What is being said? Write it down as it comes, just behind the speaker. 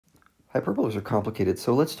Hyperbolas are complicated,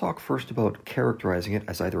 so let's talk first about characterizing it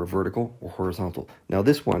as either a vertical or horizontal. Now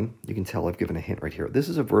this one, you can tell I've given a hint right here. This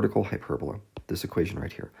is a vertical hyperbola, this equation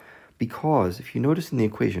right here. Because if you notice in the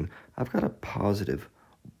equation, I've got a positive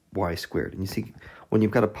y squared. And you see, when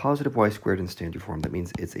you've got a positive y squared in standard form, that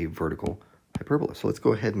means it's a vertical hyperbola. So let's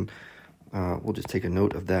go ahead and we'll just take a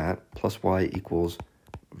note of that. Plus y equals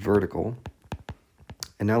vertical.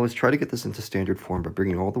 And now let's try to get this into standard form by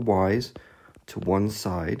bringing all the y's to one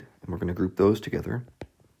side, and we're going to group those together.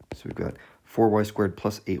 So we've got 4y squared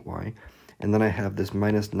plus 8y, and then I have this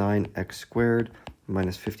minus 9x squared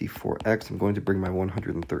minus 54x. I'm going to bring my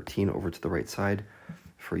 113 over to the right side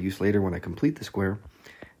for use later when I complete the square.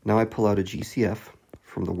 Now I pull out a GCF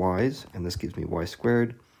from the y's, and this gives me y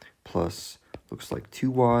squared plus, looks like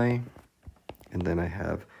 2y, and then I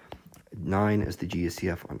have 9 as the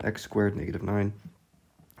GCF on x squared, negative 9,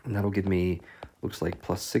 and that'll give me, looks like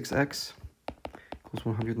plus 6x. Equals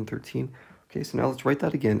 113. Okay, so now let's write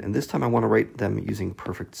that again, and this time I want to write them using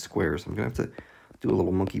perfect squares. I'm going to have to do a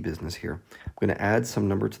little monkey business here. I'm going to add some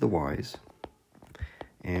number to the y's,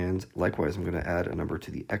 and likewise I'm going to add a number to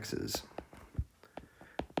the x's.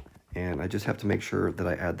 And I just have to make sure that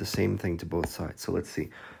I add the same thing to both sides. So let's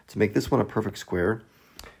see. To make this one a perfect square,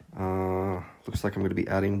 looks like I'm going to be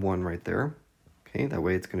adding 1 right there. Okay, that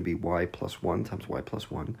way it's going to be y plus 1 times y plus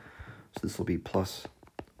 1. So this will be plus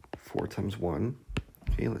 4 times 1.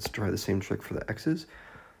 Okay, let's try the same trick for the x's.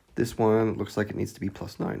 This one looks like it needs to be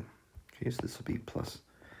plus 9. Okay, so this will be plus,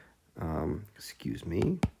 excuse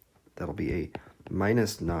me, that'll be a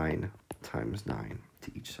minus 9 times 9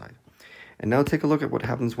 to each side. And now take a look at what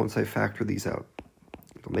happens once I factor these out.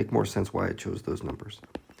 It'll make more sense why I chose those numbers.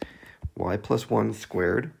 Y plus 1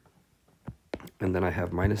 squared, and then I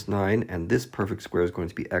have minus 9, and this perfect square is going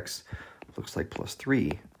to be x, looks like plus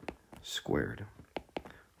 3 squared.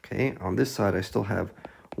 Okay, on this side, I still have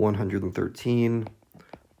 113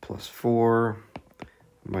 plus 4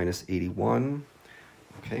 minus 81.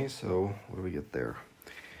 Okay, so what do we get there?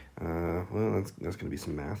 Well, that's going to be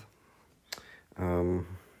some math.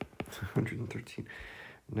 113,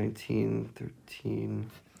 19,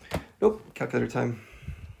 13. Nope, calculator time.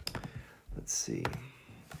 Let's see.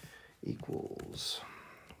 Equals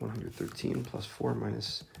 113 plus 4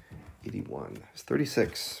 minus 81. It's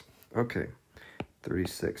 36. Okay.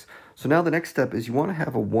 36. So now the next step is you want to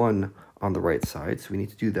have a 1 on the right side. So we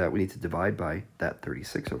need to do that. We need to divide by that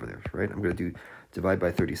 36 over there, right? I'm going to do divide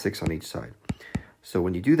by 36 on each side. So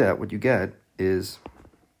when you do that, what you get is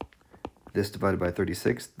this divided by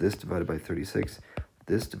 36, this divided by 36,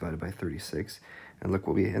 this divided by 36. And look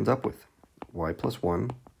what we end up with. Y plus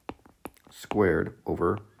 1 squared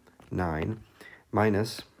over 9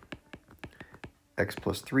 minus x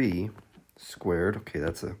plus 3 squared. Okay,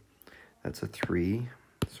 that's a 3.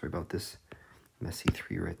 Sorry about this messy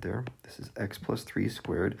 3 right there. This is x plus 3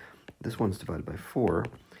 squared. This one's divided by 4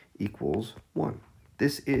 equals 1.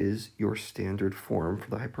 This is your standard form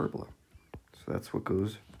for the hyperbola. So that's what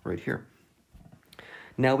goes right here.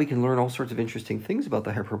 Now we can learn all sorts of interesting things about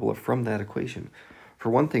the hyperbola from that equation.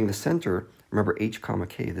 For one thing, the center, remember h comma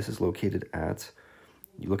k, this is located at,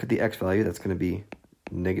 you look at the x value, that's going to be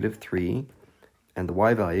negative 3, and the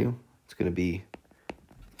y value, it's going to be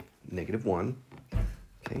negative 1.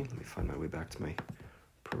 Okay, let me find my way back to my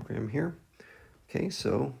program here. Okay,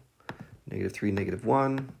 so negative 3, negative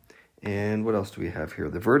 1. And what else do we have here?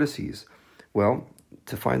 The vertices. Well,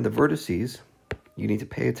 to find the vertices, you need to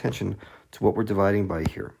pay attention to what we're dividing by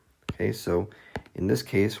here. Okay, so in this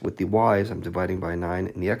case, with the y's, I'm dividing by 9,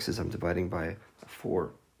 and the x's, I'm dividing by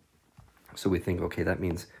 4. So we think, okay, that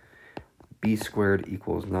means b squared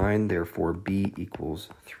equals 9, therefore b equals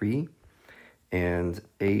 3. And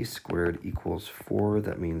a squared equals 4,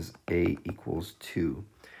 that means a equals 2.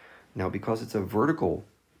 Now, because it's a vertical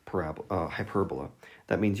hyperbola,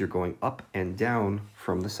 that means you're going up and down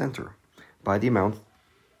from the center by the amount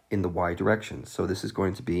in the y direction. So this is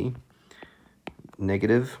going to be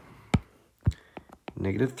negative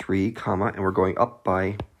 3, comma, and we're going up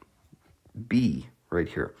by b right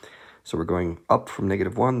here. So we're going up from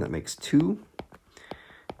negative 1, that makes 2.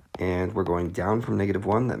 And we're going down from negative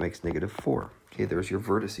 1, that makes negative 4. Okay, there's your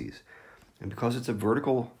vertices. And because it's a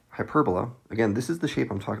vertical hyperbola, again, this is the shape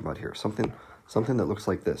I'm talking about here, something that looks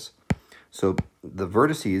like this. So the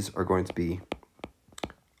vertices are going to be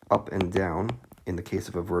up and down in the case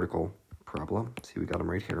of a vertical parabola. See, we got them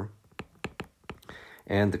right here.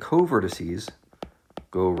 And the co-vertices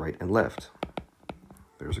go right and left.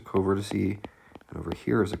 There's a co-vertice, and over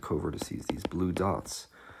here is a co-vertices, these blue dots.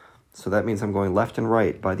 So that means I'm going left and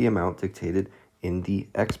right by the amount dictated in the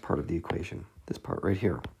x part of the equation, this part right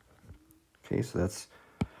here. Okay, so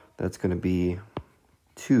that's going to be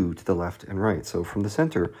 2 to the left and right. So from the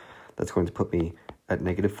center, that's going to put me at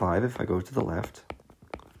 -5 if I go to the left,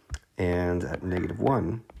 and at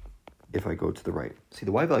 -1 if I go to the right. See,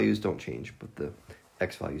 the y values don't change, but the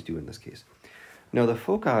x values do in this case. Now, the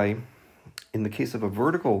foci, in the case of a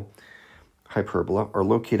vertical hyperbola, are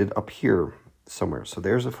located up here somewhere. So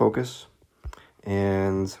there's a focus,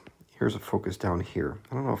 and here's a focus down here.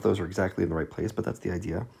 I don't know if those are exactly in the right place, but that's the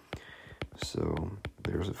idea. So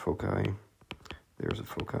there's a foci, there's a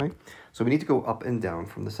foci. So we need to go up and down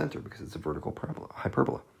from the center because it's a vertical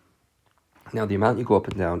hyperbola. Now, the amount you go up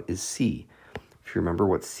and down is c. If you remember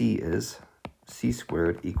what c is, c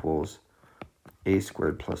squared equals a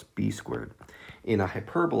squared plus b squared. In a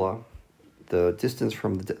hyperbola, the distance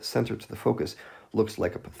from the center to the focus looks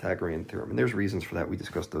like a Pythagorean theorem. And there's reasons for that. We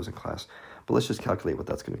discussed those in class. But let's just calculate what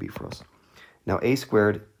that's going to be for us. Now, a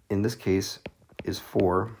squared, in this case, is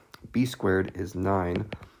 4. B squared is 9.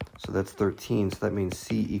 So that's 13. So that means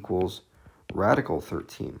c equals radical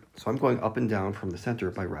 13. So I'm going up and down from the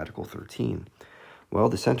center by radical 13. Well,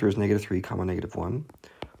 the center is -3, -1.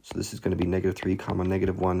 So this is going to be -3,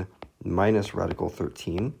 -1 minus radical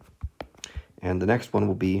 13. And the next one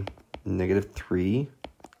will be -3,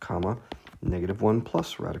 -1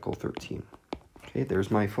 plus radical 13. Okay,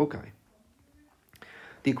 there's my foci.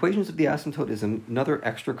 The equations of the asymptote is another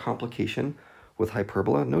extra complication with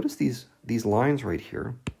hyperbola. Notice these lines right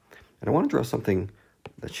here. And I want to draw something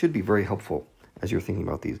that should be very helpful as you're thinking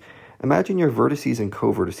about these. Imagine your vertices and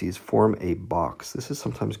co-vertices form a box. This is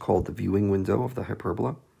sometimes called the viewing window of the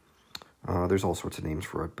hyperbola. There's all sorts of names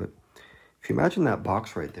for it, but if you imagine that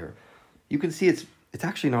box right there, you can see it's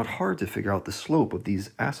actually not hard to figure out the slope of these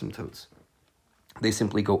asymptotes. They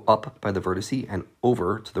simply go up by the vertice and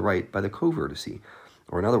over to the right by the co-vertice.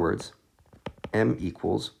 Or in other words, m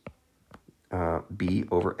equals b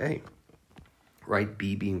over a. Right?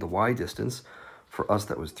 B being the y distance. For us,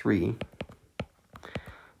 that was 3.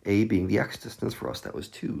 A being the x distance. For us, that was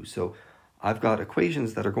 2. So I've got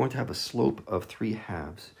equations that are going to have a slope of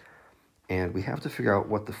 3/2. And we have to figure out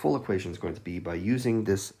what the full equation is going to be by using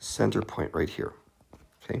this center point right here.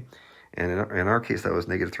 Okay? And in our case, that was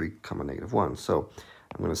 -3, -1. So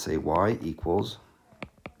I'm going to say y equals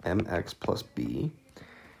mx plus b.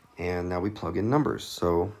 And now we plug in numbers.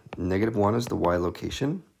 So -1 is the y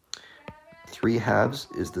location. 3/2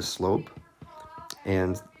 is the slope.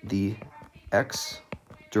 And the x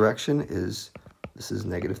direction is, this is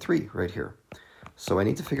 -3 right here. So I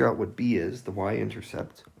need to figure out what b is, the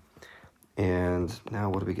y-intercept. And now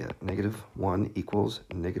what do we get? -1 equals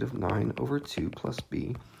 -9/2 plus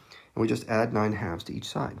b. And we just add 9/2 to each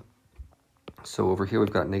side. So over here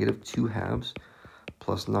we've got -2/2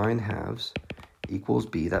 plus 9/2 equals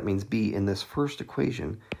b. That means b in this first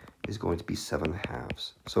equation is going to be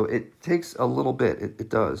 7/2. So it takes a little bit. It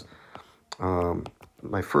does.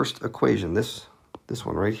 My first equation, this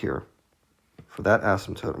one right here, for that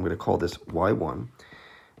asymptote, I'm going to call this y1.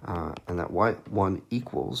 And that y1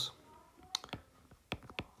 equals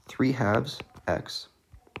 3/2 x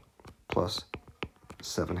plus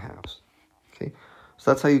 7/2. Okay,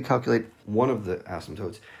 so that's how you calculate one of the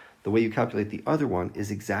asymptotes. The way you calculate the other one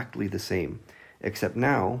is exactly the same, except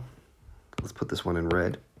now, let's put this one in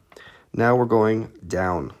red. Now we're going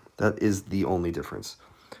down. That is the only difference.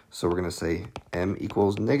 So we're going to say m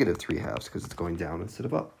equals -3/2 because it's going down instead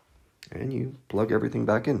of up. And you plug everything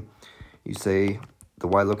back in. You say the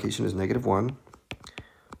y location is -1,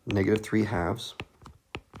 -3/2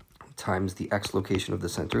 times the x location of the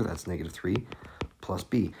center, that's -3, plus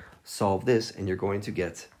b. Solve this, and you're going to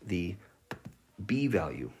get the b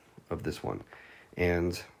value of this one.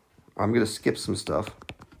 And I'm going to skip some stuff.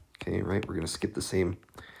 Okay, right? We're going to skip the same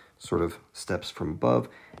sort of steps from above.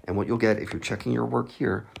 And what you'll get, if you're checking your work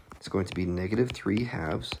here, it's going to be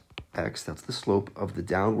 -3/2 x. That's the slope of the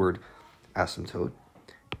downward asymptote.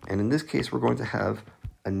 And in this case, we're going to have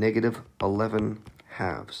a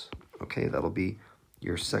 -11/2. Okay, that'll be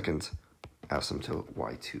your second asymptote,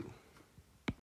 y2.